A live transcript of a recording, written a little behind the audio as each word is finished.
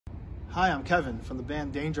Hi, I'm Kevin from the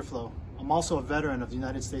band Dangerflow. I'm also a veteran of the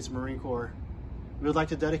United States Marine Corps. We would like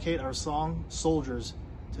to dedicate our song, Soldiers,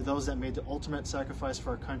 to those that made the ultimate sacrifice for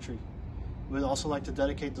our country. We would also like to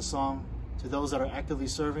dedicate the song to those that are actively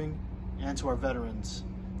serving and to our veterans.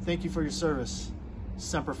 Thank you for your service.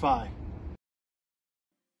 Semper Fi.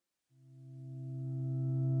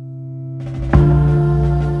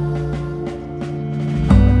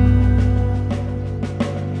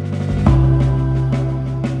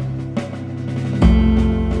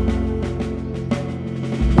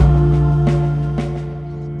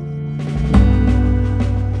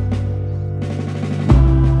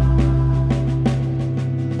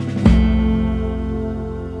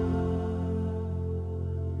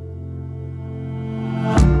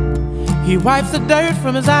 He wipes the dirt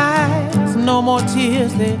from his eyes, no more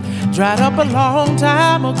tears, they dried up a long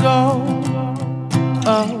time ago.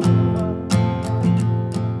 Oh.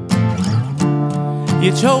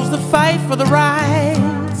 You chose to fight for the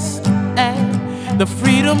rights and the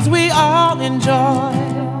freedoms we all enjoy.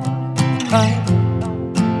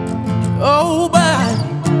 Oh, but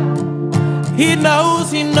he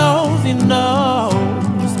knows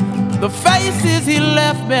the faces he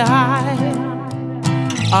left behind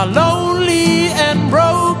are lonely and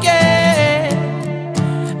broken.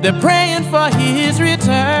 They're praying for his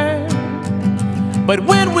return, but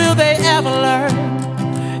when will they ever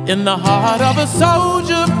learn? In the heart of a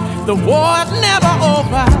soldier, the war's never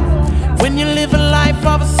over. When you live a life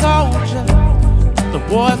of a soldier, the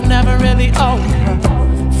war's never really over.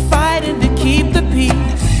 Fighting to keep the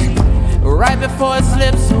peace right before it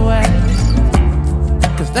slips away.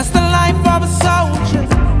 'Cause that's the life of a soldier.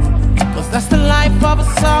 'Cause that's the life of a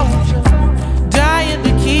soldier, dying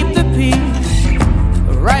to keep the peace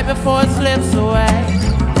right before it slips away.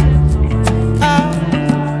 Oh,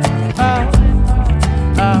 oh,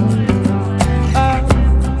 oh, oh,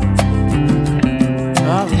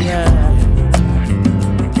 oh yeah.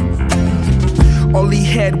 All he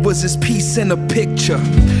had was his peace in a picture,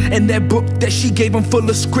 and that book that she gave him full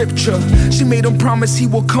of scripture. She made him promise he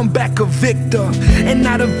will come back a victor and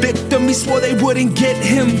not a victim. He swore they wouldn't get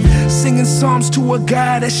him. Singing psalms to a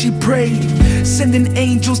God as she prayed, sending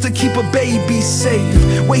angels to keep a baby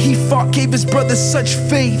safe. Where he fought gave his brothers such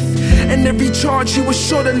faith, and every charge he was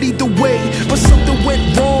sure to lead the way. But something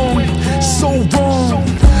went wrong, so wrong.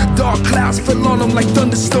 Dark clouds fell on him like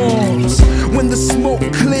thunderstorms. When the smoke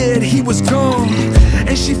cleared, he was gone,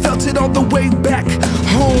 and she felt it all the way back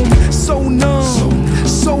home. So numb,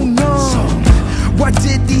 so numb. Why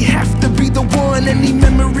did he have to be the one? Any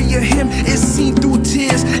memory of him is seen through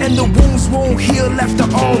tears, and the wounds won't heal after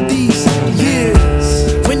all these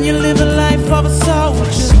years. When you live a life of a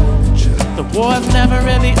soldier, the war's never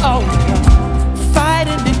really over.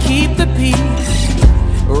 Fighting to keep the peace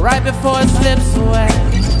right before it slips away.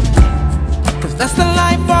 'Cause that's the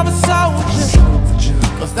life of a soldier.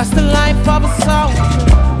 'Cause that's the life of a soldier,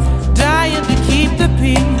 dying to keep the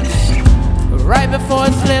peace right before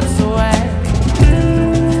it slips away.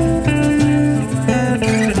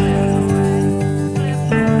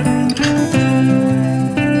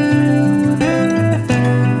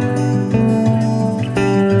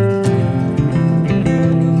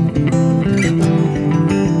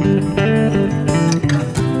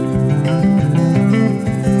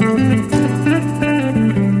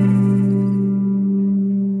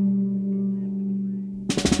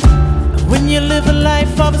 When you live a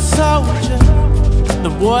life of a soldier, the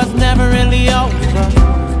war's never really over.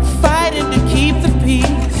 Fighting to keep the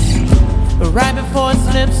peace right before it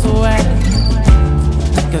slips away.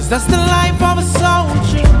 'Cause that's the life of a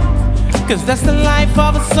soldier. 'Cause that's the life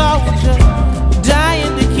of a soldier,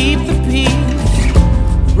 dying to keep the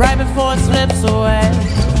peace right before it slips away.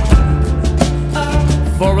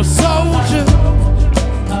 For a soldier,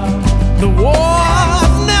 the war